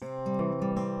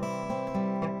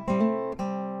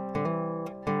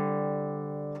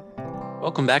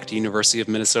Welcome back to University of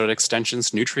Minnesota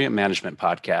Extension's Nutrient Management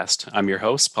Podcast. I'm your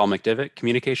host, Paul McDivitt,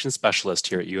 Communications Specialist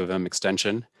here at U of M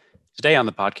Extension. Today on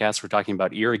the podcast, we're talking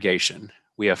about irrigation.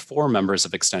 We have 4 members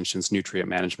of Extension's Nutrient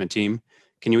Management team.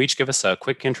 Can you each give us a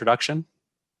quick introduction?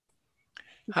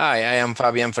 Hi, I am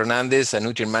Fabian Fernandez, a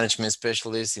nutrient management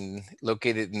specialist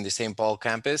located in the St. Paul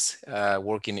campus,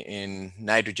 working in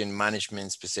nitrogen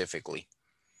management specifically.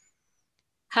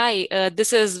 Hi,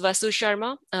 this is Vasu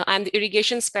Sharma. I'm the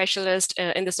irrigation specialist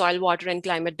in the Soil, Water, and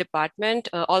Climate Department,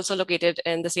 also located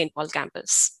in the St. Paul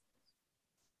campus.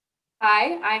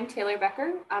 Hi, I'm Taylor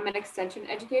Becker. I'm an extension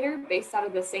educator based out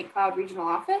of the St. Cloud Regional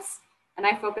Office, and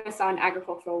I focus on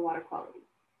agricultural water quality.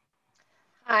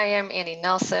 Hi, I'm Annie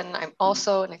Nelson. I'm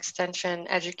also an extension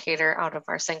educator out of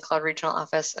our St. Cloud Regional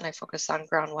Office, and I focus on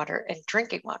groundwater and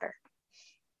drinking water.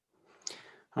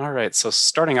 All right, so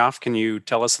starting off, can you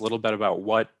tell us a little bit about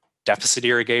what deficit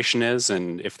irrigation is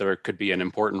and if there could be an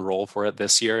important role for it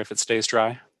this year if it stays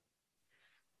dry?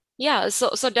 Yeah,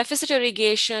 so deficit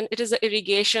irrigation, it is an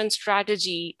irrigation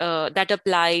strategy that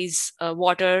applies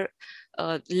water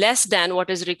less than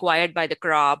what is required by the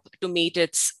crop to meet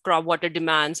its crop water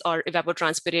demands or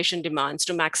evapotranspiration demands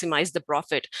to maximize the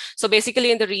profit. So basically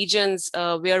in the regions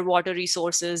where water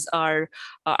resources are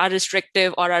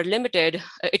restrictive or are limited,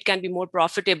 it can be more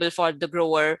profitable for the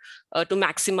grower to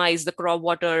maximize the crop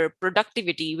water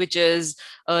productivity, which is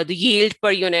the yield per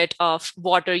unit of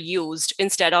water used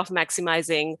instead of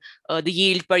maximizing the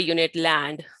yield per unit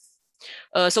land.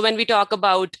 So when we talk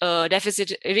about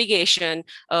deficit irrigation,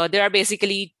 there are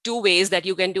basically 2 ways that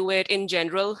you can do it in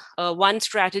general. One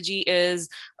strategy is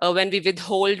when we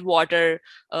withhold water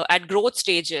at growth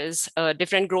stages,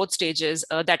 different growth stages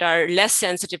that are less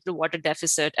sensitive to water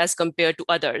deficit as compared to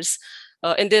others.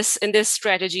 In this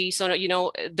strategy, so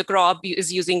the crop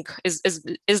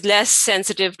is less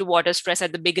sensitive to water stress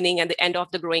at the beginning and the end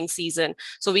of the growing season.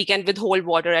 So we can withhold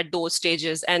water at those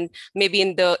stages, and maybe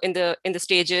in the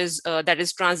stages that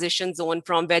is transition zone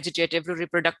from vegetative to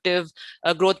reproductive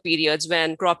growth periods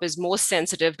when crop is most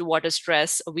sensitive to water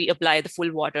stress, we apply the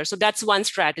full water. So that's one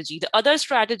strategy. The other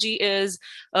strategy is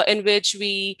in which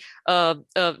we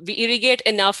irrigate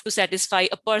enough to satisfy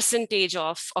a percentage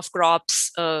of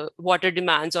crops water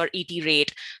demands or ET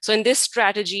rate. So in this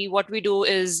strategy, what we do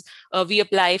is we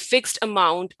apply fixed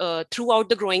amount throughout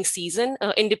the growing season,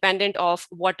 independent of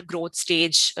what growth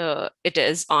stage it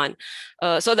is on.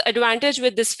 So the advantage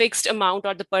with this fixed amount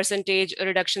or the percentage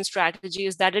reduction strategy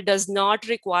is that it does not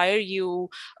require you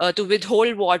to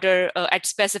withhold water at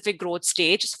specific growth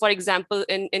stage. For example,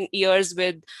 in years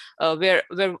with where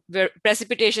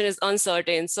precipitation is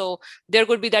uncertain, so there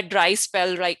could be that dry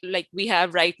spell like we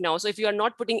have right now. So if you are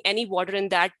not putting any water in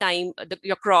that time,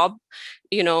 your crop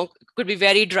could be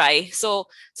very dry. So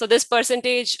this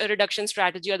percentage reduction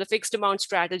strategy or the fixed amount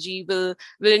strategy will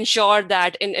ensure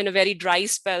that in a very dry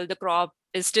spell the crop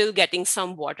is still getting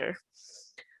some water.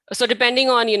 So depending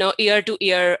on year to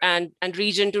year and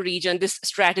region to region, this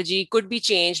strategy could be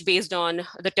changed based on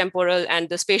the temporal and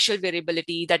the spatial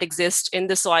variability that exists in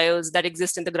the soils, that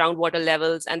exist in the groundwater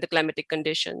levels and the climatic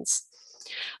conditions.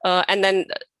 And then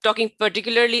talking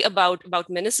particularly about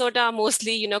Minnesota,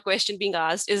 mostly, question being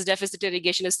asked is deficit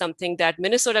irrigation is something that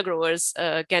Minnesota growers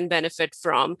can benefit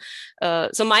from.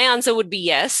 So my answer would be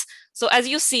yes. So as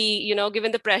you see,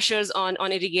 given the pressures on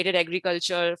irrigated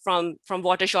agriculture from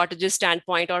water shortages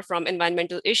standpoint or from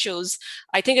environmental issues,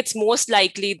 I think it's most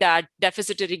likely that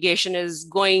deficit irrigation is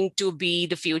going to be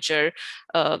the future.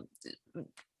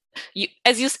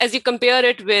 As you compare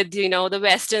it with the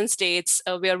western states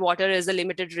where water is a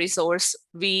limited resource,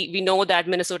 we know that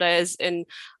Minnesota is in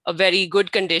a very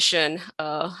good condition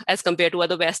as compared to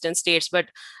other western states. But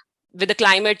with the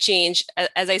climate change,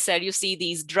 as I said, you see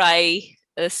these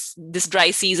this dry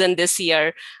season this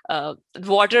year,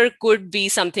 water could be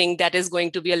something that is going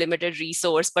to be a limited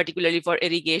resource, particularly for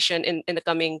irrigation in the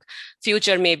coming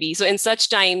future, maybe. So in such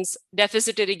times,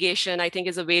 deficit irrigation, I think,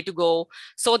 is a way to go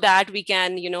so that we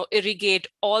can, irrigate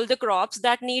all the crops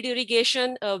that need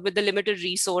irrigation with the limited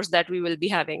resource that we will be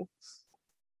having.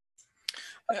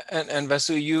 And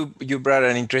Vasu, you brought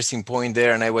an interesting point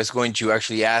there, and I was going to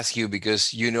actually ask you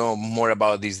because you know more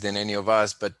about this than any of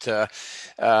us. But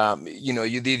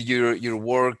you did your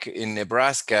work in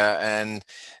Nebraska, and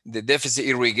the deficit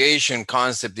irrigation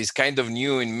concept is kind of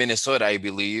new in Minnesota, I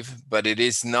believe, but it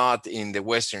is not in the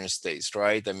Western states,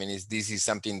 right? I mean, this is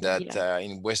something that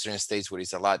in Western states where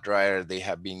it's a lot drier, they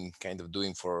have been kind of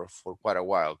doing for quite a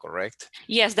while, correct?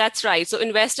 Yes, that's right. So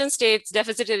in Western states,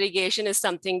 deficit irrigation is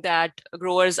something that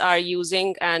growers growers are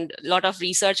using, and a lot of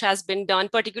research has been done,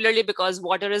 particularly because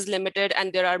water is limited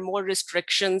and there are more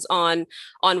restrictions on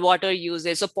water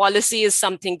usage. So policy is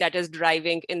something that is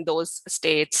driving in those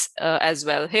states as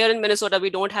well. Here in Minnesota, we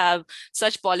don't have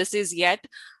such policies yet.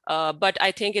 But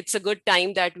I think it's a good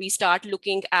time that we start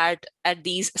looking at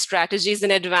these strategies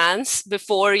in advance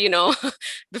before,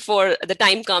 before the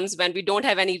time comes when we don't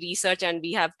have any research and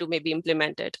we have to maybe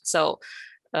implement it. So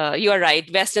you are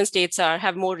right. Western states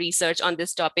have more research on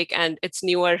this topic, and it's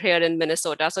newer here in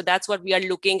Minnesota. So that's what we are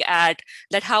looking at,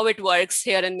 that how it works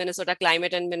here in Minnesota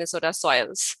climate and Minnesota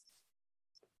soils.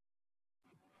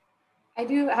 I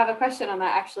do have a question on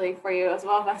that actually for you as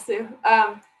well, Vasu.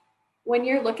 When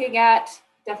you're looking at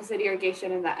deficit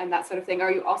irrigation and that sort of thing,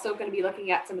 are you also going to be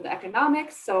looking at some of the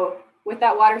economics? So with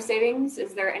that water savings,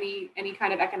 is there any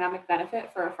kind of economic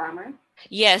benefit for a farmer?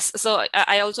 Yes. So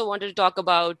I also wanted to talk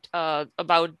about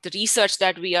the research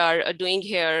that we are doing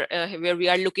here, where we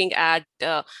are looking at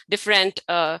different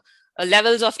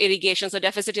levels of irrigation, so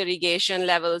deficit irrigation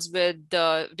levels with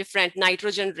different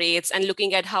nitrogen rates, and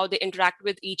looking at how they interact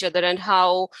with each other and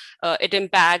how it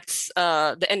impacts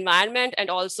the environment, and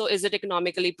also is it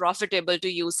economically profitable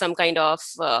to use some kind of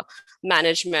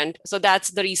management. So that's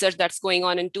the research that's going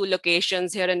on in 2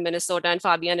 locations here in Minnesota, and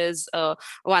Fabian is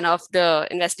one of the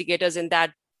investigators in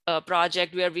that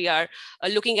project, where we are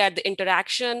looking at the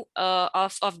interaction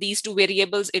of these 2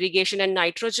 variables, irrigation and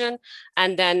nitrogen,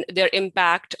 and then their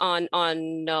impact on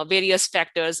various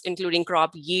factors, including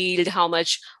crop yield, how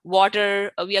much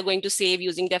water we are going to save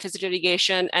using deficit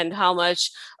irrigation, and how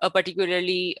much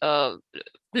particularly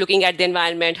looking at the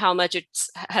environment, how much it's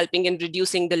helping in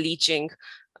reducing the leaching.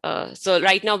 So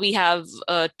right now we have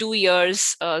 2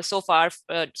 years so far,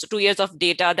 so 2 years of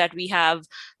data that we have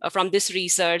from this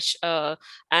research.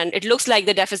 And it looks like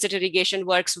the deficit irrigation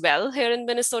works well here in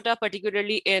Minnesota,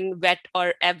 particularly in wet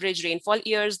or average rainfall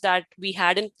years that we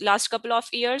had in last couple of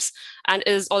years, and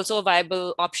is also a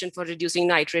viable option for reducing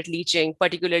nitrate leaching,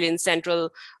 particularly in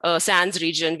central sands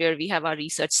region where we have our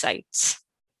research sites.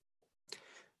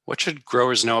 What should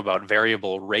growers know about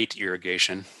variable rate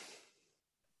irrigation?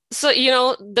 So,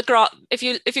 the crop, if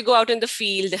you go out in the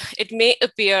field, it may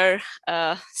appear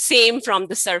same from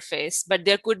the surface, but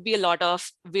there could be a lot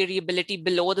of variability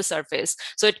below the surface.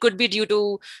 So it could be due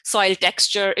to soil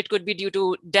texture, it could be due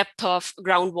to depth of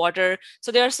groundwater. So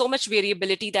there are so much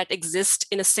variability that exists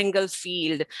in a single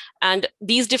field. And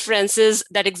these differences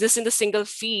that exist in the single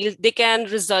field, they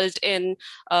can result in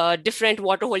different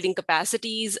water holding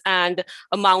capacities and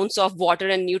amounts of water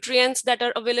and nutrients that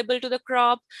are available to the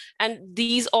crop. And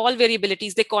these all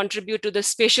variabilities, they contribute to the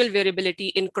spatial variability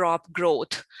in crop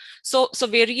growth. So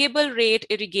variable rate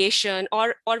irrigation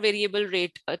or variable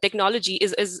rate technology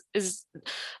is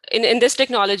in this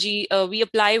technology, we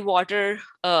apply water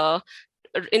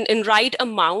in right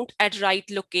amount at right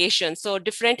location. So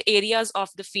different areas of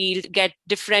the field get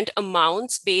different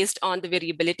amounts based on the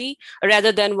variability,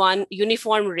 rather than one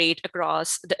uniform rate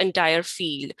across the entire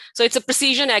field. So it's a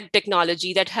precision ag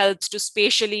technology that helps to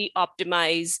spatially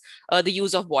optimize the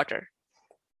use of water.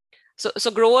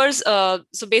 So growers,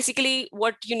 so basically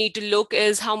what you need to look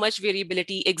is how much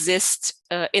variability exists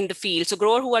in the field. So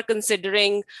growers who are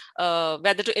considering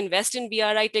whether to invest in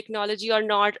BRI technology or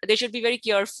not, they should be very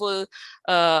careful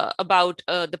about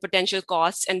the potential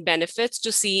costs and benefits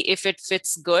to see if it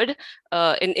fits good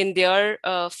in their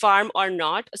farm or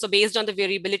not. So based on the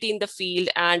variability in the field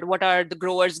and what are the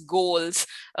growers' goals,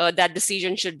 that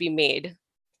decision should be made.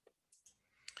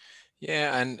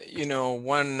 Yeah, and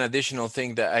one additional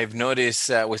thing that I've noticed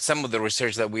with some of the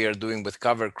research that we are doing with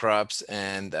cover crops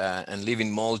and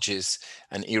living mulches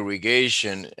and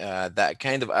irrigation, that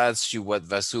kind of adds to what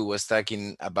Vasu was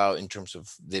talking about in terms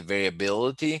of the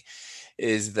variability,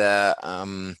 is that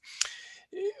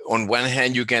on one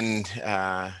hand, you can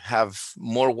have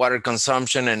more water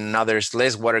consumption and others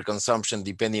less water consumption,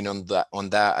 depending on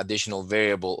that additional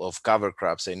variable of cover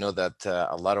crops. I know that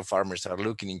a lot of farmers are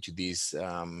looking into these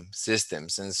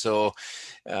systems. And so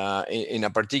in a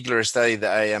particular study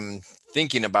that I am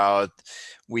thinking about,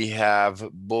 we have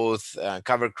both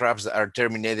cover crops that are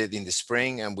terminated in the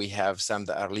spring, and we have some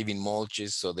that are living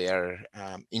mulches, so they are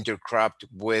intercropped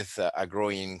with a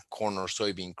growing corn or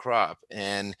soybean crop.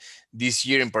 And this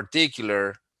year in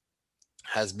particular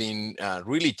has been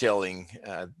really telling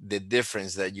the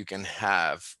difference that you can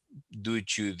have due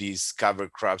to these cover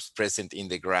crops present in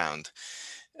the ground.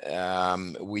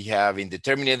 We have in the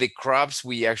terminated crops,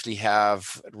 we actually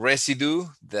have residue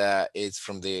that is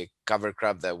from the cover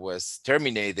crop that was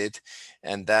terminated,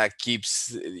 and that keeps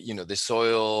the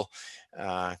soil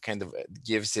kind of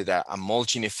gives it a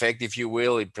mulching effect, if you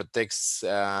will. It protects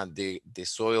the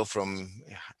soil from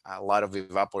a lot of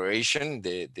evaporation.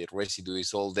 The residue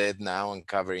is all dead now and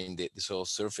covering the soil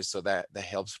surface, so that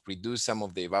helps reduce some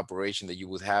of the evaporation that you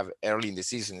would have early in the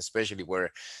season, especially where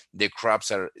the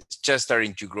crops are just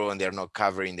starting to grow and they're not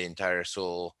covering the entire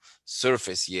soil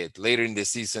surface yet. Later in the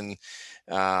season,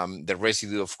 the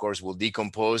residue, of course, will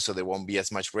decompose, so there won't be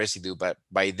as much residue, but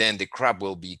by then the crop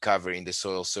will be covering the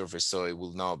soil surface, so it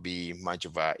will not be much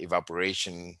of a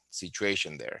evaporation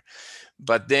situation there.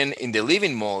 But then in the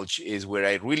living mulch is where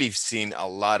I really seen a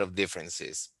lot of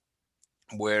differences,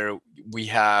 where we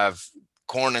have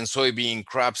corn and soybean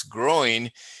crops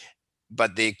growing,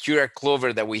 but the Cura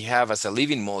clover that we have as a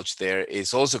living mulch there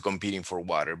is also competing for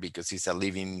water because it's a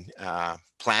living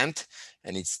plant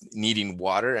and it's needing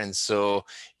water. And so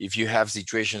if you have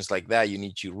situations like that, you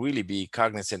need to really be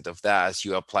cognizant of that as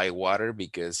you apply water,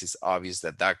 because it's obvious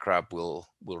that that crop will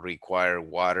require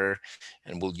water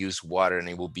and will use water, and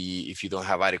it will be, if you don't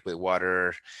have adequate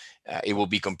water, it will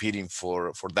be competing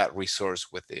for that resource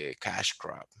with the cash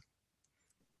crop.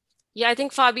 Yeah, I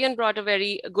think Fabian brought a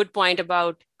very good point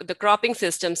about the cropping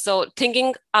system. So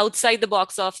thinking outside the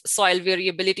box of soil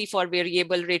variability for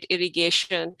variable rate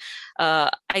irrigation,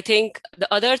 I think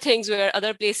the other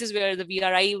places where the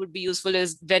VRI would be useful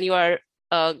is when you are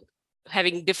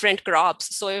having different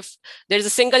crops. So if there's a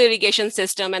single irrigation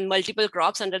system and multiple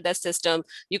crops under that system,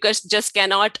 you just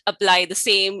cannot apply the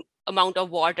same amount of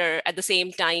water at the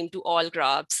same time to all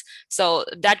crops. So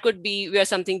that could be where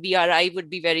something VRI would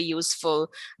be very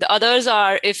useful. The others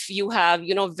are if you have,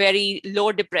 very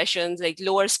low depressions, like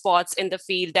lower spots in the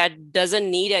field that doesn't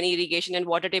need any irrigation and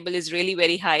water table is really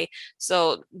very high.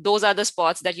 So those are the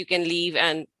spots that you can leave,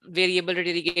 and variable rate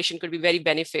irrigation could be very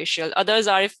beneficial. Others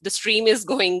are if the stream is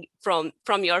going from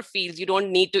your fields, you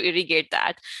don't need to irrigate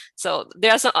that. So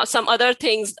there are some other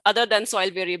things other than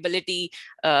soil variability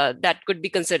that could be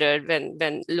considered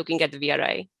when looking at the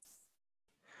VRI.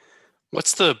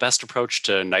 What's the best approach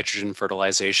to nitrogen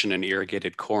fertilization in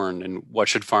irrigated corn, and what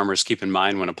should farmers keep in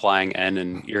mind when applying N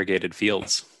in irrigated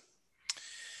fields?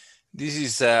 This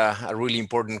is a really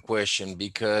important question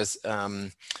because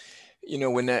when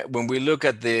we look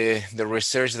at the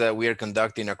research that we are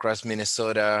conducting across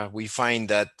Minnesota, we find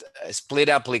that split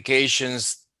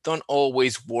applications don't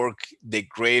always work the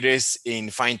greatest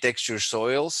in fine texture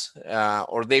soils,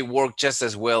 or they work just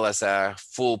as well as a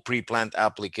full pre-plant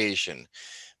application.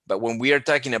 But when we are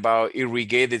talking about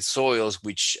irrigated soils,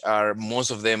 which are,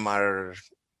 most of them are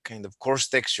kind of coarse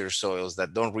texture soils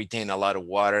that don't retain a lot of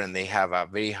water and they have a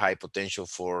very high potential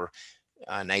for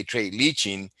nitrate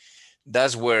leaching,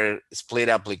 that's where split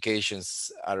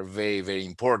applications are very, very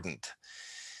important.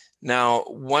 Now,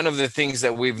 one of the things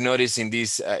that we've noticed in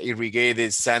these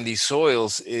irrigated sandy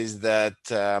soils is that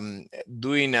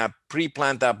doing a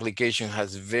pre-plant application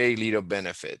has very little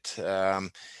benefit.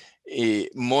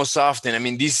 Most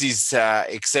often, this is an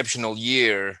exceptional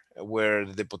year where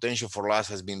the potential for loss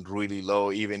has been really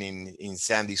low, even in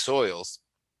sandy soils.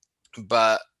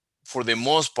 But for the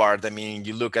most part,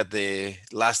 you look at the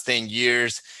last 10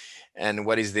 years and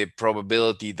what is the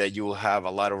probability that you will have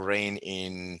a lot of rain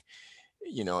in,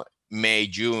 May,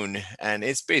 June, and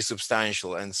it's pretty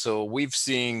substantial. And so we've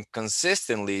seen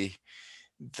consistently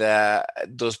that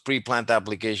those pre-plant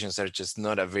applications are just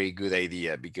not a very good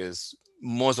idea, because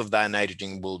most of that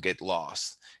nitrogen will get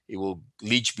lost. It will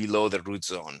leach below the root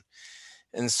zone.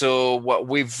 And so what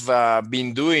we've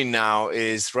been doing now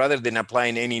is, rather than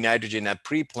applying any nitrogen at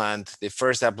pre-plant, the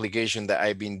first application that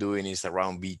I've been doing is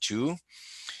around V2.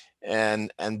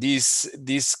 And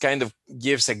this kind of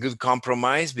gives a good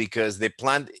compromise, because the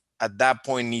plant at that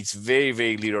point needs very,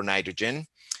 very little nitrogen,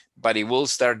 but it will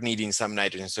start needing some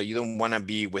nitrogen. So you don't want to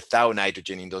be without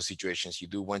nitrogen in those situations. You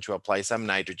do want to apply some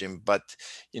nitrogen, but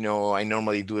I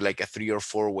normally do like a 3 or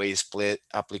 4 way split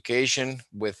application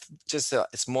with just a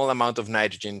small amount of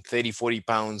nitrogen, 30, 40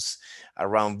 pounds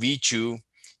around V2,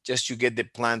 just to get the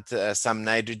plant some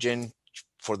nitrogen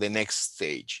for the next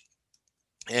stage.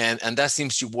 And that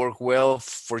seems to work well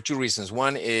for 2 reasons.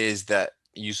 One is that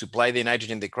you supply the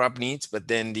nitrogen the crop needs, but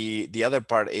then the other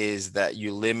part is that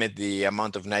you limit the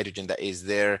amount of nitrogen that is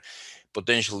there,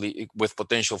 potentially with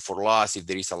potential for loss if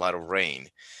there is a lot of rain.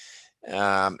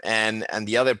 And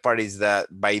the other part is that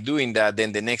by doing that,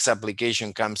 then the next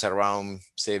application comes around,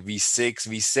 say, V6,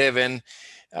 V7,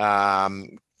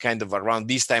 kind of around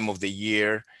this time of the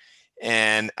year.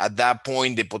 And at that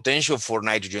point, the potential for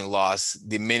nitrogen loss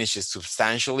diminishes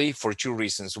substantially for 2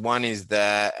 reasons. One is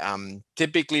that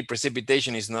typically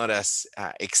precipitation is not as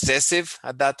excessive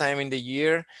at that time in the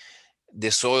year.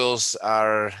 The soils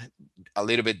are a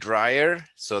little bit drier,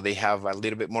 so they have a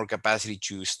little bit more capacity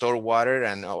to store water.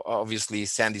 And obviously,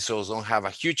 sandy soils don't have a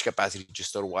huge capacity to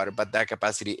store water, but that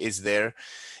capacity is there.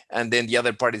 And then the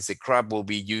other part is the crop will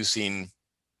be using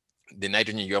the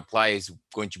nitrogen you apply is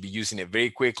going to be using it very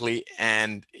quickly,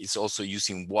 and it's also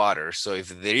using water. So if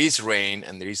there is rain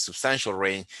and there is substantial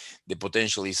rain, the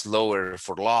potential is lower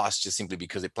for loss, just simply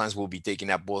because the plants will be taking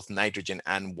up both nitrogen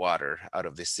and water out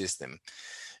of the system.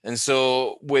 And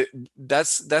so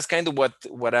that's kind of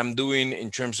what I'm doing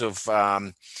in terms of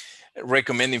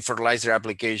recommending fertilizer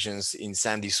applications in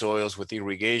sandy soils with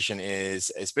irrigation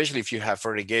is, especially if you have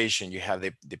fertigation, you have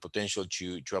the potential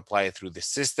to apply it through the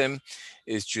system,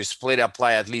 is to split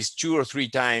apply at least 2 or 3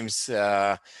 times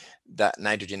that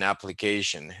nitrogen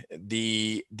application.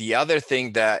 The other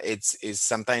thing that is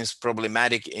sometimes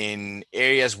problematic in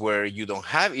areas where you don't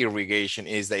have irrigation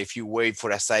is that if you wait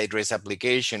for a side dress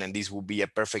application, and this will be a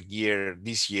perfect year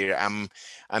this year,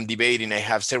 I'm debating. I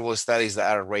have several studies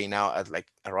that are right now at like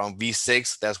around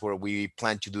V6. That's where we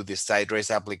plan to do the side dress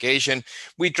application.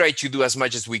 We tried to do as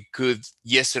much as we could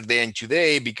yesterday and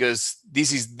today, because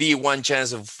this is the one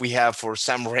chance we have for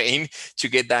some rain to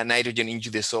get that nitrogen into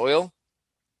the soil.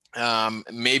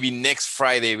 Maybe next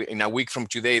Friday, in a week from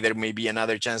today, there may be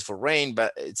another chance for rain,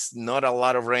 but it's not a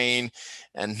lot of rain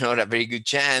and not a very good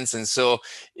chance. And so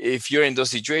if you're in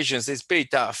those situations, it's pretty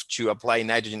tough to apply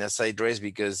nitrogen as side dress,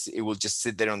 because it will just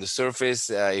sit there on the surface.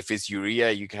 If it's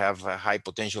urea, you can have a high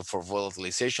potential for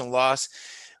volatilization loss.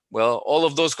 Well, all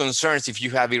of those concerns, if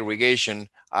you have irrigation,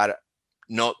 are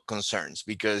not concerns,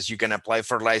 because you can apply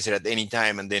fertilizer at any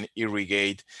time and then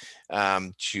irrigate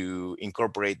to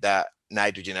incorporate that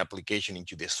nitrogen application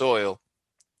into the soil.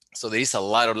 So there is a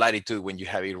lot of latitude when you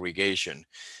have irrigation.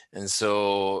 And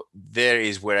so there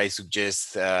is where I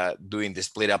suggest doing the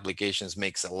split applications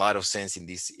makes a lot of sense in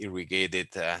this irrigated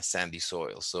sandy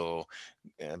soil. So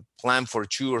plan for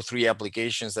 2 or 3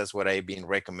 applications. That's what I've been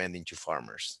recommending to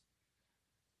farmers.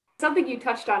 Something you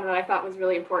touched on that I thought was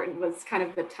really important was kind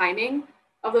of the timing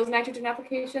of those nitrogen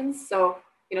applications. So,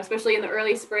 especially in the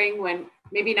early spring, when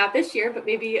maybe not this year, but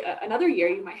maybe another year,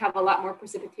 you might have a lot more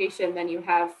precipitation than you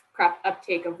have crop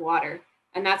uptake of water.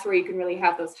 And that's where you can really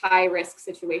have those high risk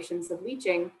situations of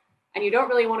leaching. And you don't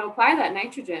really want to apply that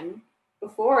nitrogen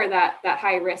before that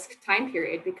high risk time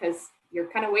period, because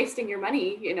you're kind of wasting your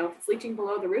money. If it's leaching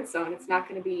below the root zone, it's not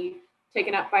going to be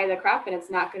taken up by the crop, and it's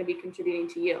not going to be contributing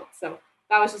to yield. So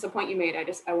that was just a point you made.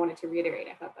 I wanted to reiterate.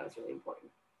 I thought that was really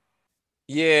important.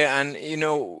 Yeah, and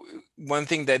one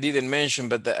thing that I didn't mention,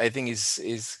 but that I think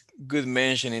is good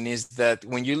mentioning, is that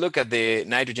when you look at the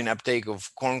nitrogen uptake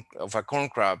of a corn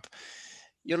crop,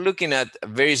 you're looking at a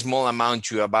very small amount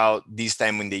to about this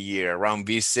time in the year, around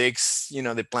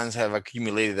V6. The plants have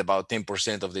accumulated about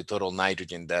 10% of the total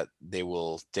nitrogen that they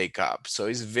will take up. So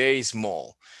it's very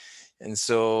small. And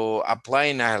so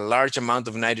applying a large amount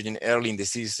of nitrogen early in the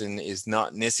season is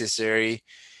not necessary.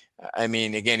 I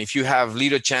mean, again, if you have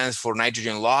little chance for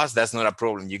nitrogen loss, that's not a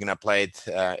problem. You can apply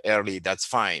it early, that's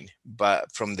fine.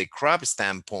 But from the crop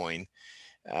standpoint,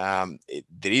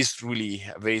 there is really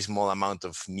a very small amount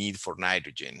of need for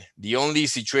nitrogen. The only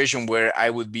situation where I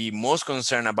would be most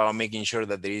concerned about making sure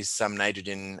that there is some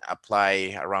nitrogen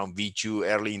apply around V2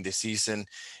 early in the season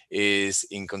is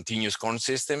in continuous corn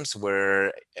systems,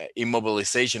 where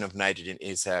immobilization of nitrogen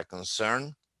is a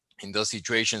concern. In those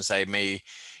situations, I may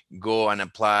go and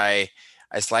apply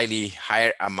a slightly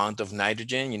higher amount of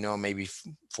nitrogen, maybe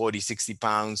 40, 60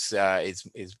 pounds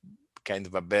is kind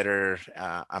of a better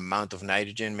amount of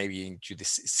nitrogen, maybe into the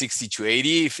 60 to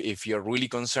 80 if you're really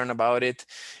concerned about it.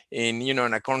 And, in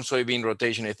a corn soybean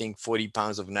rotation, I think 40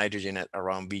 pounds of nitrogen at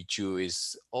around V2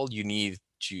 is all you need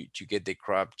to get the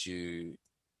crop to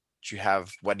have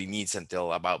what it needs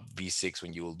until about V6,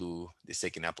 when you will do the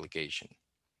second application.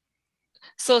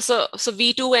 So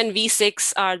V2 and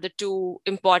V6 are the 2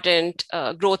 important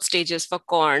growth stages for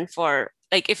corn. For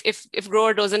like if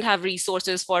grower doesn't have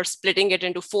resources for splitting it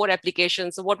into 4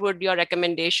 applications, so what would your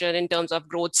recommendation in terms of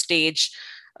growth stage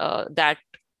that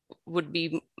would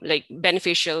be like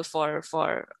beneficial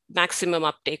for maximum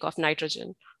uptake of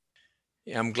nitrogen?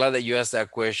 Yeah, I'm glad that you asked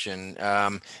that question.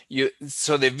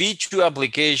 So the V2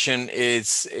 application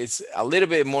is a little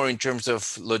bit more in terms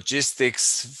of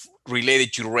logistics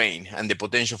related to rain and the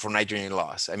potential for nitrogen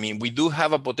loss. I mean, we do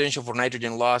have a potential for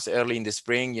nitrogen loss early in the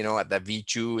spring, at the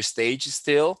V2 stage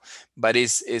still, but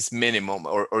it's minimum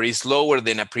or it's lower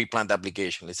than a pre-plant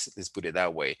application. Let's put it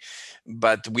that way.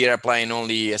 But we are applying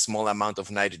only a small amount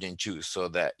of nitrogen too, so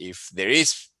that if there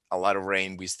is a lot of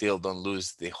rain, we still don't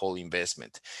lose the whole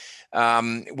investment.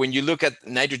 When you look at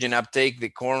nitrogen uptake, the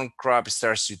corn crop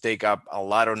starts to take up a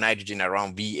lot of nitrogen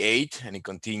around V8, and it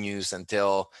continues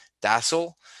until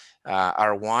tassel,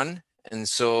 R1. And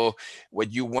so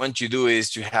what you want to do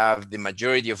is to have the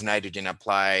majority of nitrogen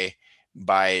apply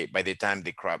by the time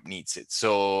the crop needs it.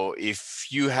 So if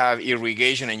you have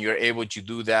irrigation and you're able to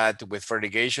do that with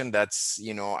fertigation, that's,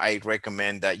 I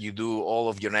recommend that you do all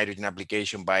of your nitrogen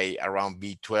application by around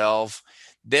B12,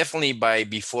 definitely by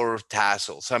before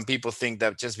tassel. Some people think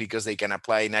that just because they can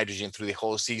apply nitrogen through the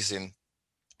whole season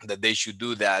that they should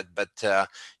do that, but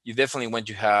you definitely want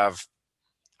to have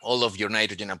all of your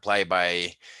nitrogen applied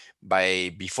by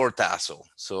before tassel.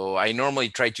 So I normally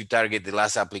try to target the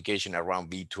last application around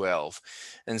B12.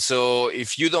 And so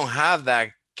if you don't have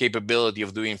that capability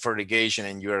of doing fertigation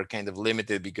and you're kind of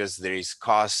limited because there is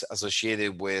costs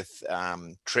associated with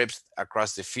trips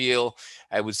across the field,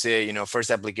 I would say, first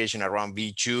application around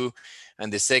V2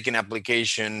 and the second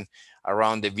application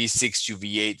around the V6 to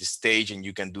V8 stage, and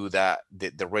you can do that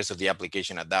the rest of the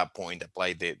application at that point,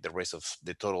 apply the rest of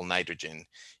the total nitrogen.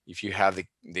 If you have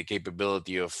the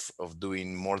capability of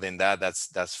doing more than that,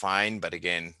 that's fine, but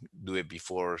again, do it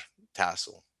before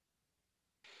tassel.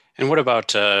 And what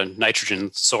about nitrogen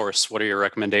source? What are your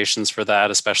recommendations for that,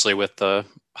 especially with the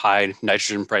high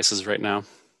nitrogen prices right now?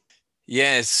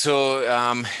 Yeah,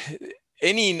 so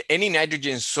any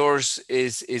nitrogen source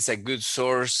is a good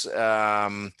source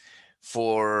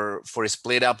for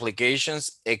split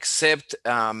applications, except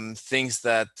things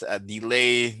that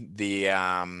delay the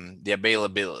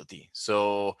availability.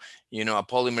 So, a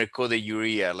polymer coated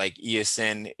urea like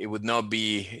ESN, it would not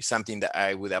be something that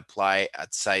I would apply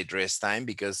at side rest time,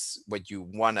 because what you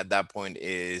want at that point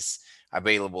is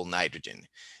available nitrogen.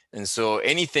 And so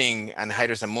anything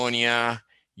anhydrous ammonia,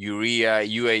 urea,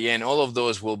 UAN, all of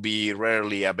those will be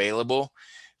rarely available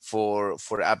for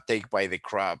uptake by the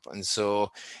crop. And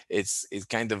so it's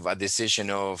kind of a decision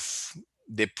of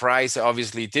the price.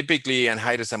 Obviously, typically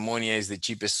anhydrous ammonia is the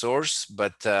cheapest source,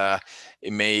 but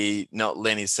it may not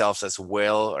lend itself as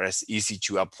well or as easy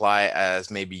to apply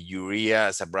as maybe urea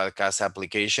as a broadcast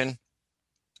application.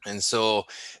 And so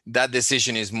that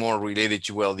decision is more related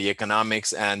to, well, the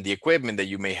economics and the equipment that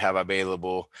you may have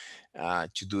available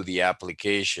to do the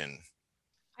application.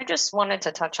 I just wanted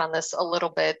to touch on this a little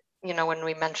bit, when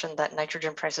we mentioned that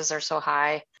nitrogen prices are so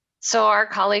high. So our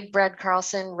colleague Brad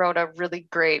Carlson wrote a really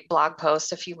great blog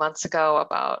post a few months ago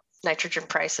about nitrogen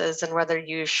prices and whether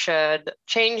you should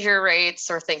change your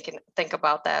rates or think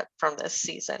about that from this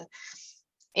season.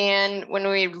 And when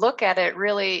we look at it,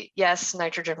 really, yes,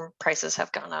 nitrogen prices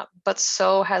have gone up, but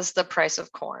so has the price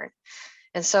of corn.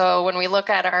 And so when we look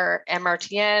at our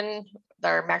MRTN,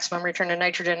 our maximum return to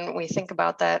nitrogen, we think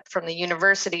about that from the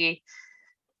university,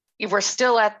 we're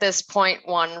still at this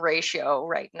 0.1 ratio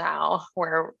right now,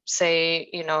 where say,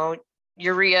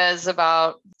 urea is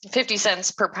about 50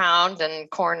 cents per pound and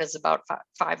corn is about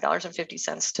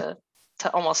 $5.50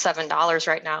 to almost $7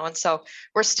 right now. And so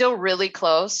we're still really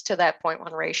close to that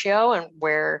 0.1 ratio, and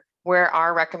where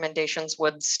our recommendations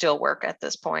would still work at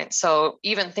this point. So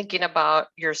even thinking about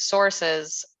your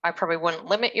sources, I probably wouldn't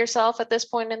limit yourself at this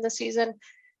point in the season,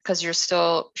 because you're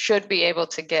still should be able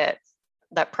to get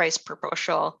that price per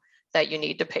bushel that you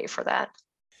need to pay for that.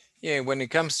 Yeah, when it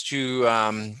comes to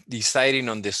deciding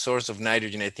on the source of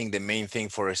nitrogen, I think the main thing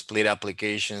for split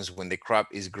applications when the crop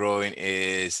is growing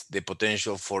is the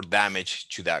potential for damage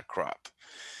to that crop.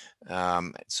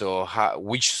 So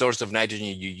which source of nitrogen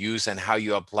you use and how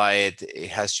you apply it, it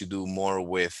has to do more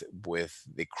with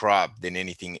the crop than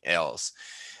anything else.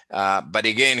 But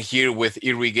again, here with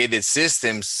irrigated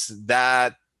systems,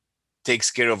 that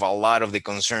takes care of a lot of the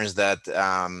concerns that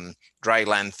dry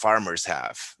land farmers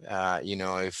have.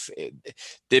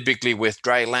 Typically with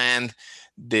dry land,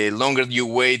 the longer you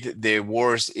wait, the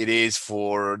worse it is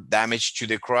for damage to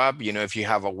the crop. If you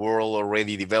have a whorl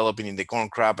already developing in the corn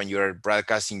crop and you're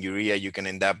broadcasting urea, you can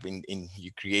end up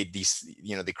you create this,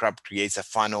 the crop creates a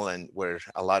funnel and where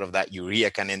a lot of that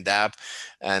urea can end up,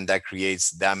 and that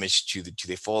creates damage to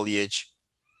the foliage.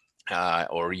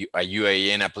 Or a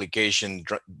UAN application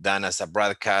done as a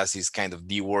broadcast is kind of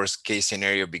the worst case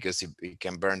scenario because it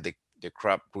can burn the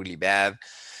crop really bad.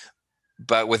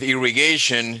 But with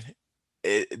irrigation,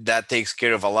 that takes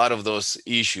care of a lot of those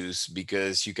issues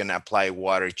because you can apply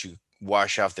water to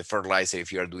wash off the fertilizer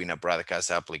if you are doing a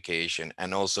broadcast application,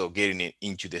 and also getting it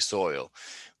into the soil,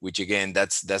 which again,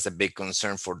 that's a big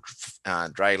concern for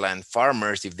dry land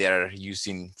farmers. If they are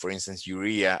using, for instance,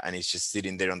 urea and it's just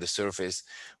sitting there on the surface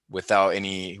without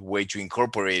any way to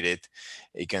incorporate it,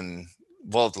 it can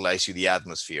volatilize you the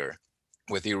atmosphere.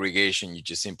 With irrigation, you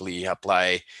just simply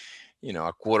apply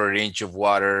a quarter inch of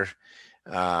water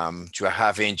to a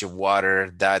half inch of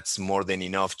water, that's more than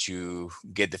enough to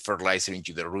get the fertilizer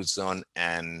into the root zone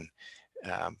and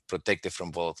protect it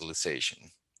from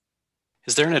volatilization.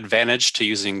 Is there an advantage to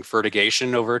using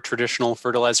fertigation over traditional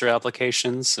fertilizer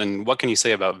applications? And what can you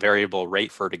say about variable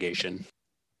rate fertigation?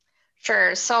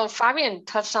 Sure. So Fabian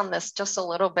touched on this just a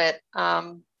little bit,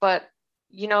 but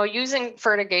using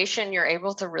fertigation, you're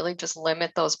able to really just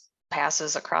limit those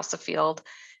passes across the field,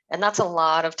 and that's a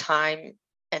lot of time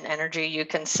and energy you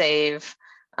can save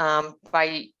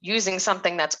by using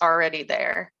something that's already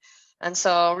there. And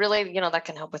so really, that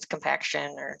can help with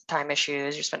compaction or time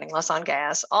issues. You're spending less on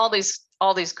gas, all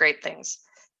these great things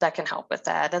that can help with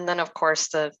that. And then of course,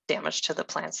 the damage to the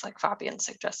plants like Fabian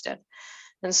suggested.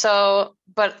 And so,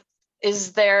 but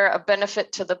is there a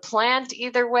benefit to the plant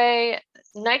either way?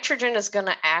 Nitrogen is going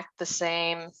to act the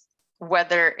same,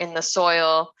 whether in the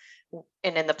soil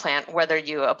and in the plant, whether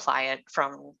you apply it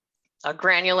from a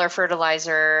granular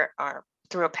fertilizer or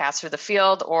through a pass through the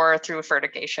field or through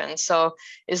fertigation. So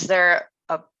is there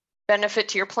a benefit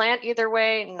to your plant either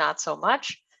way? Not so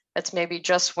much. It's maybe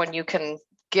just when you can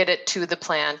get it to the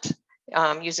plant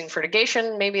using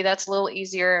fertigation, maybe that's a little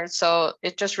easier. So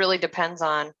it just really depends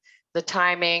on the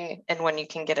timing and when you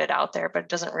can get it out there, but it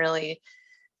doesn't really,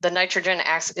 the nitrogen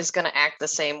is going to act the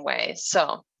same way.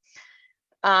 So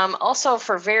also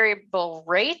for variable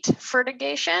rate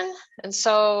fertigation. And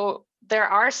so there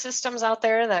are systems out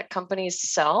there that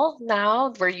companies sell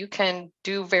now where you can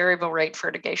do variable rate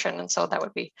fertigation. And so that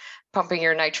would be pumping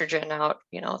your nitrogen out,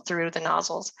 through the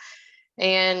nozzles.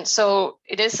 And so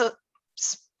it is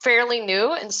fairly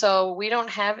new. And so we don't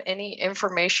have any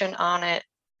information on it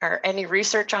or any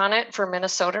research on it for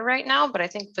Minnesota right now, but I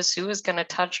think Vasu is going to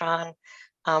touch on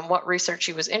what research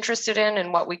he was interested in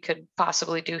and what we could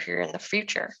possibly do here in the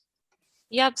future.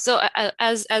 Yep. So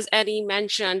as Eddie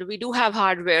mentioned, we do have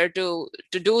hardware to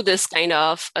do this kind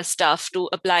of stuff, to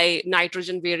apply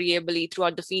nitrogen variably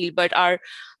throughout the field. But our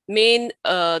main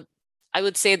I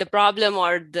would say the problem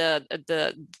or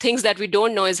the things that we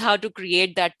don't know is how to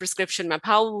create that prescription map.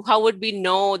 How would we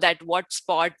know that what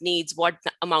spot needs what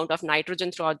amount of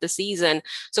nitrogen throughout the season?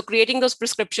 So creating those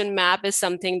prescription map is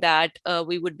something that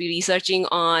we would be researching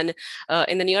on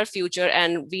in the near future.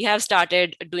 And we have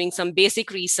started doing some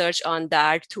basic research on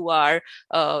that through our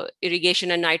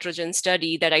irrigation and nitrogen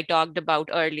study that I talked about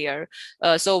earlier.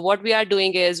 So what we are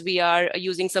doing is we are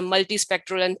using some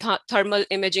multispectral and thermal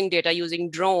imaging data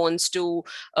using drones to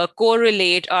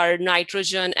correlate our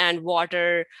nitrogen and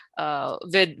water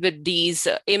with these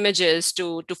images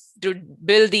to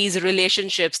build these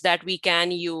relationships that we can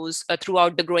use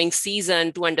throughout the growing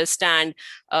season to understand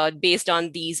based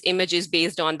on these images,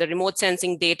 based on the remote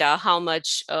sensing data, how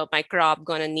much my crop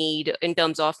gonna need in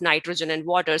terms of nitrogen and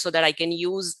water, so that I can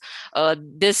use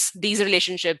these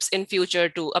relationships in future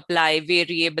to apply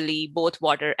variably both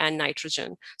water and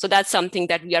nitrogen. So that's something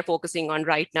that we are focusing on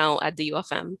right now at the U of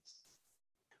M.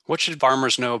 What should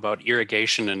farmers know about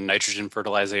irrigation and nitrogen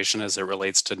fertilization as it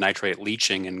relates to nitrate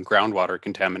leaching and groundwater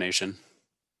contamination?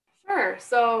 Sure.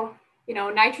 So,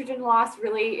 nitrogen loss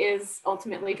really is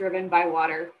ultimately driven by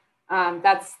water.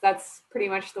 That's pretty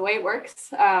much the way it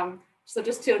works. So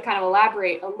just to kind of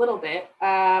elaborate a little bit.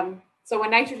 So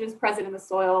when nitrogen is present in the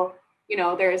soil,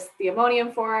 there's the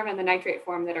ammonium form and the nitrate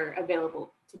form that are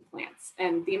available to plants.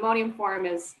 And the ammonium form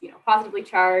is, positively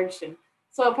charged, and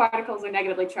soil particles are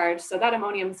negatively charged. So that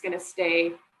ammonium is going to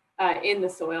stay in the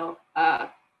soil.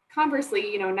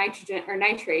 Conversely, nitrogen or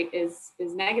nitrate is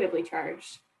negatively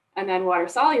charged and then water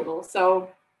soluble. So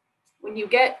when you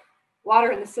get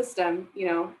water in the system,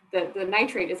 the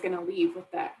nitrate is going to leave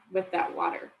with that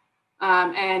water.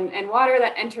 And water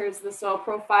that enters the soil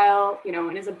profile,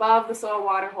 and is above the soil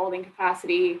water holding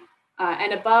capacity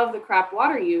and above the crop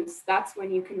water use, that's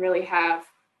when you can really have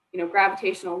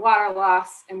gravitational water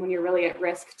loss, and when you're really at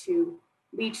risk to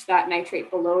leach that nitrate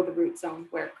below the root zone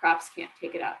where crops can't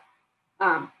take it up.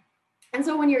 And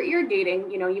so when you're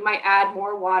irrigating, you might add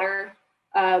more water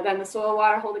than the soil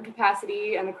water holding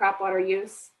capacity and the crop water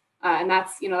use. And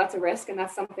that's a risk, and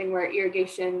that's something where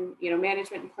irrigation,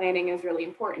 management and planning is really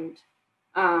important.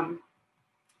 And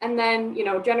then,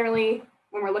 generally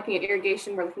when we're looking at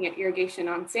irrigation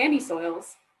on sandy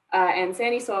soils, and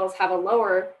sandy soils have a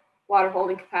lower water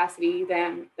holding capacity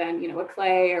than a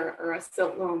clay or a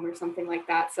silt loam or something like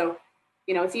that. So,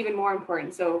 it's even more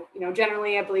important. So,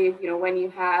 generally I believe, when you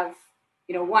have,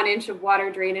 1 inch of water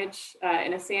drainage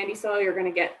in a sandy soil, you're going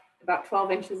to get about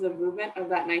 12 inches of movement of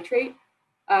that nitrate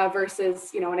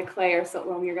versus, in a clay or silt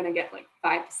loam, you're going to get like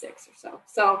 5 to 6 or so.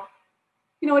 So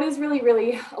it is really,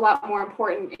 really a lot more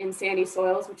important in sandy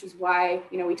soils, which is why,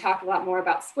 we talk a lot more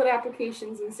about split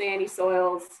applications in sandy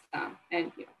soils,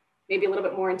 and maybe a little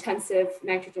bit more intensive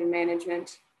nitrogen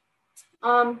management.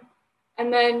 And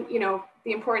then,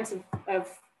 the importance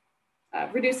of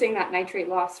reducing that nitrate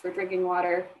loss for drinking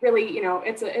water. Really,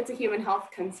 it's a human health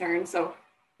concern. So,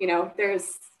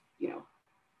 there's,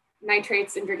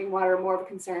 nitrates in drinking water are more of a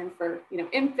concern for,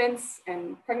 infants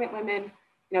and pregnant women.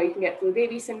 You can get blue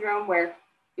baby syndrome where,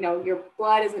 your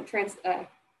blood isn't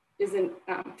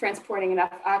transporting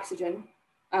enough oxygen.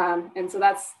 And so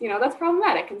that's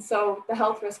problematic. And so the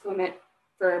health risk limit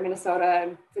for Minnesota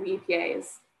and for the EPA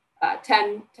is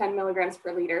 10 milligrams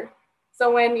per liter.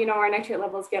 So when, our nitrate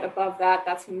levels get above that,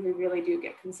 that's when we really do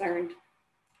get concerned.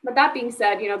 But that being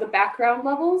said, the background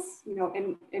levels,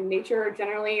 in nature are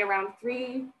generally around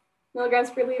 3 milligrams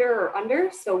per liter or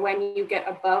under. So when you get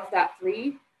above that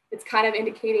 3, it's kind of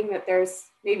indicating that there's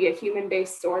maybe a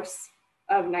human-based source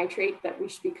of nitrate that we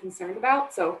should be concerned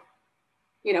about. So,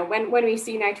 when we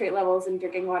see nitrate levels in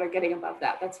drinking water getting above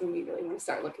that, that's when we really want to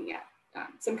start looking at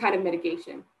some kind of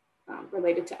mitigation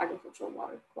related to agricultural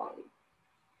water quality.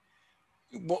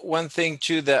 One thing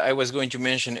too that I was going to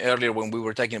mention earlier when we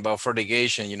were talking about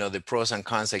fertigation, the pros and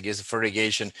cons, I guess, of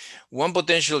fertigation. One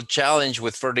potential challenge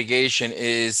with fertigation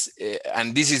is,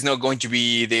 and this is not going to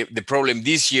be the problem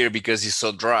this year because it's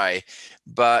so dry,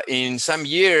 but in some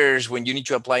years when you need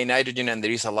to apply nitrogen and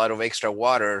there is a lot of extra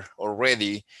water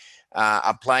already,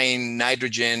 applying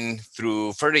nitrogen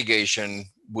through fertigation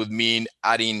would mean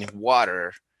adding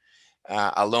water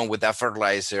along with that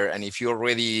fertilizer. And if you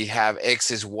already have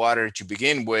excess water to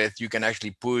begin with, you can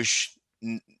actually push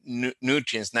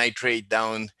nutrients, nitrate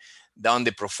down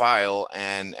the profile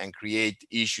and create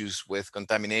issues with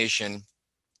contamination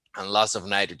and loss of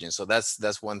nitrogen. So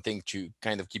that's one thing to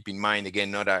kind of keep in mind.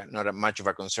 Again, not a much of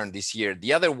a concern this year.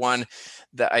 The other one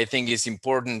that I think is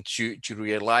important to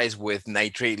realize with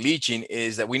nitrate leaching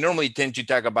is that we normally tend to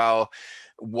talk about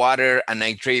water and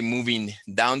nitrate moving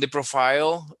down the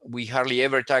profile. We hardly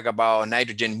ever talk about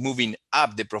nitrogen moving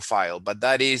up the profile, but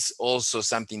that is also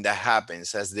something that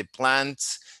happens as the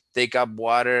plants take up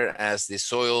water, as the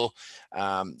soil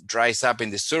dries up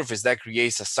in the surface. That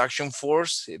creates a suction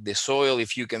force. The soil,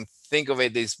 if you can think of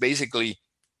it, is basically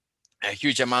a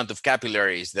huge amount of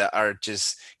capillaries that are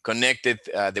just connected.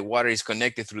 The water is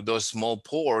connected through those small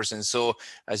pores. And so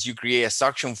as you create a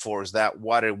suction force, that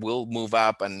water will move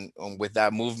up, and with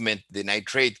that movement, the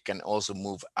nitrate can also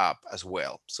move up as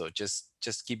well. So just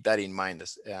keep that in mind,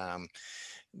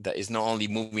 that is not only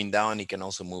moving down, it can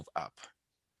also move up.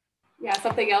 Yeah,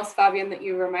 something else, Fabian, that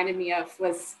you reminded me of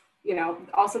was,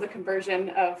 also the conversion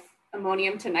of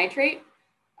ammonium to nitrate.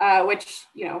 Which,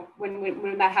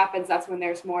 when that happens, that's when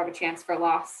there's more of a chance for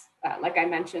loss, like I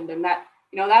mentioned, and that,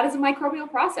 that is a microbial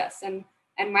process, and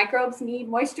microbes need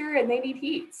moisture and they need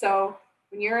heat. So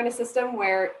when you're in a system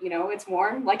where, it's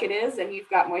warm like it is, and you've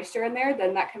got moisture in there,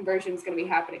 then that conversion is going to be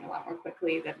happening a lot more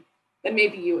quickly than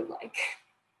maybe you would like.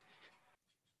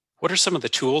 What are some of the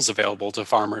tools available to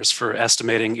farmers for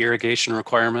estimating irrigation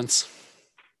requirements?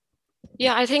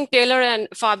 Yeah, I think Taylor and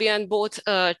Fabian both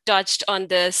touched on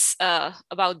this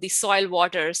about the soil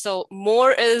water. So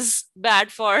more is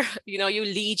bad for, you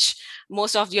leach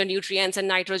most of your nutrients and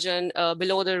nitrogen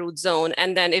below the root zone.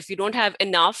 And then if you don't have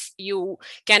enough, you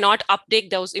cannot uptake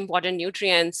those important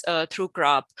nutrients through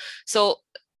crop. So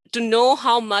to know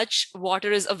how much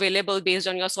water is available based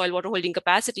on your soil water holding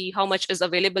capacity, how much is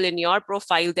available in your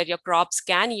profile that your crops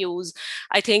can use,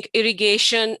 I think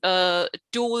irrigation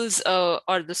tools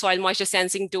or the soil moisture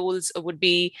sensing tools would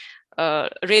be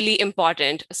really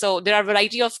important. So there are a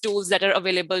variety of tools that are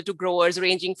available to growers,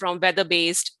 ranging from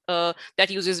weather-based that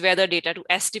uses weather data to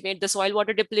estimate the soil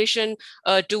water depletion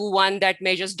to one that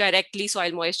measures directly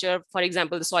soil moisture, for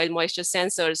example, the soil moisture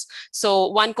sensors. So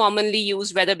one commonly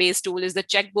used weather-based tool is the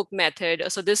checkbook method.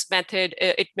 So this method,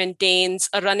 it maintains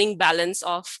a running balance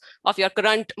of your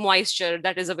current moisture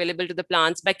that is available to the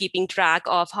plants by keeping track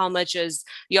of how much is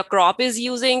your crop is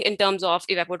using in terms of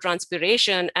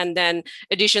evapotranspiration, and then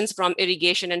additions from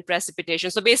irrigation and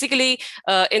precipitation. So basically,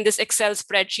 in this Excel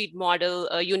spreadsheet model,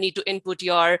 you need to input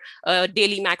your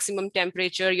daily maximum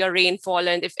temperature, your rainfall,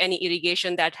 and if any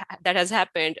irrigation that has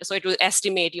happened. So it will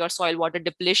estimate your soil water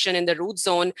depletion in the root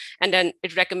zone, and then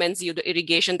it recommends you the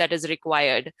irrigation that is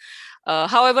required.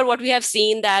 However, what we have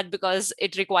seen that because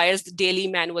it requires the daily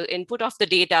manual input of the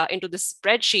data into the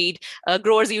spreadsheet,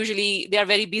 growers usually, they are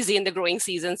very busy in the growing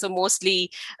season. So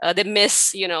mostly they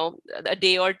miss, a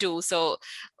day or two. So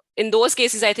in those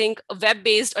cases, I think a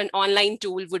web-based and online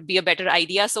tool would be a better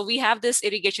idea. So we have this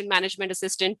irrigation management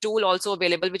assistant tool also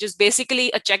available, which is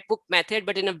basically a checkbook method,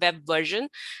 but in a web version.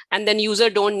 And then user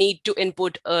don't need to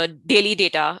input daily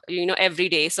data, every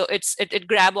day. So it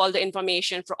grab all the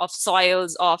information of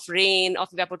soils, of rain, of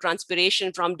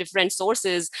evapotranspiration from different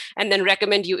sources, and then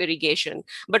recommend you irrigation.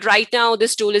 But right now,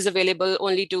 this tool is available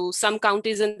only to some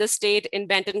counties in the state, in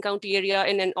Benton County area,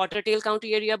 in an Otter Tail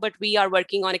County area, but we are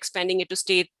working on expanding it to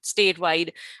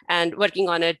statewide and working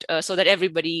on it so that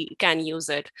everybody can use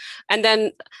it. And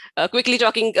then quickly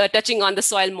touching on the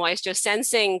soil moisture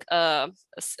sensing,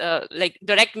 like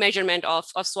direct measurement of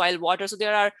soil water. So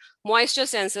there are moisture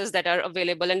sensors that are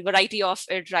available and variety of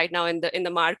it right now in the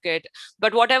market.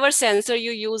 But whatever sensor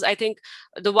you use, I think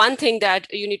the one thing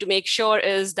that you need to make sure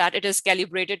is that it is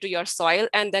calibrated to your soil,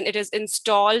 and then it is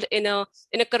installed in a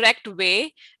correct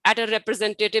way at a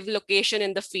representative location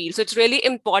in the field. So it's really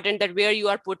important that where you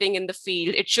are putting in the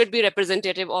field, it should be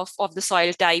representative of the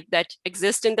soil type that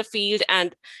exists in the field,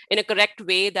 and in a correct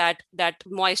way that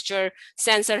moisture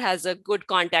sensor has a good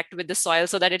contact with the soil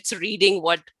so that it's reading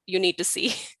what you need to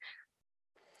see.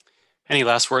 Any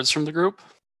last words from the group?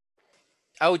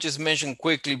 I would just mention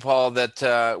quickly, Paul,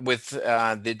 that with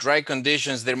the dry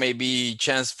conditions, there may be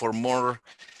chance for more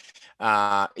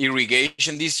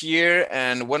irrigation this year.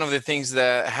 And one of the things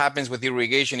that happens with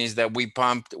irrigation is that we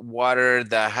pumped water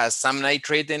that has some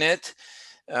nitrate in it.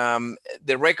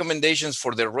 The recommendations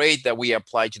for the rate that we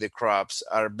apply to the crops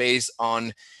are based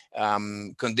on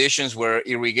conditions where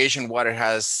irrigation water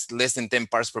has less than 10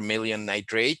 parts per million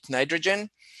nitrogen.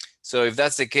 So if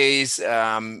that's the case,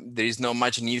 there is not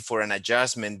much need for an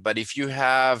adjustment. But if you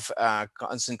have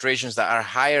concentrations that are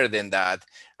higher than that,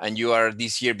 and you are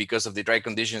this year, because of the dry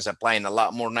conditions, applying a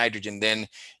lot more nitrogen, then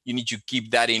you need to keep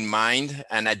that in mind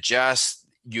and adjust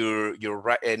your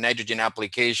nitrogen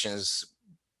applications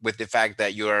with the fact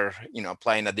that you are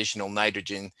applying additional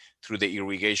nitrogen through the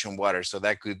irrigation water. So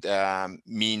that could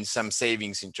mean some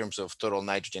savings in terms of total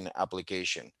nitrogen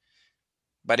application.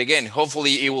 But again,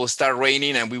 hopefully it will start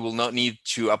raining and we will not need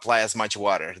to apply as much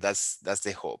water. That's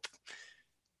the hope.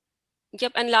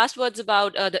 Yep. And last words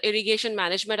about the irrigation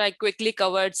management. I quickly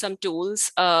covered some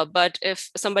tools, but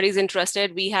if somebody's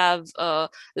interested, we have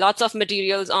lots of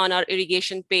materials on our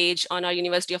irrigation page on our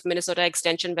University of Minnesota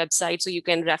Extension website. So you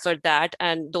can refer that.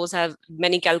 And those have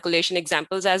many calculation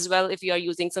examples as well if you are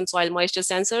using some soil moisture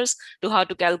sensors to how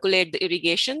to calculate the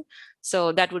irrigation.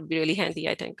 So that would be really handy,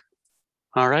 I think.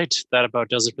 All right, that about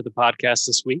does it for the podcast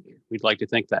this week. We'd like to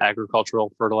thank the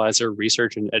Agricultural Fertilizer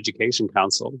Research and Education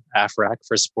Council, AFREC,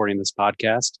 for supporting this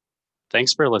podcast.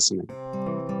 Thanks for listening.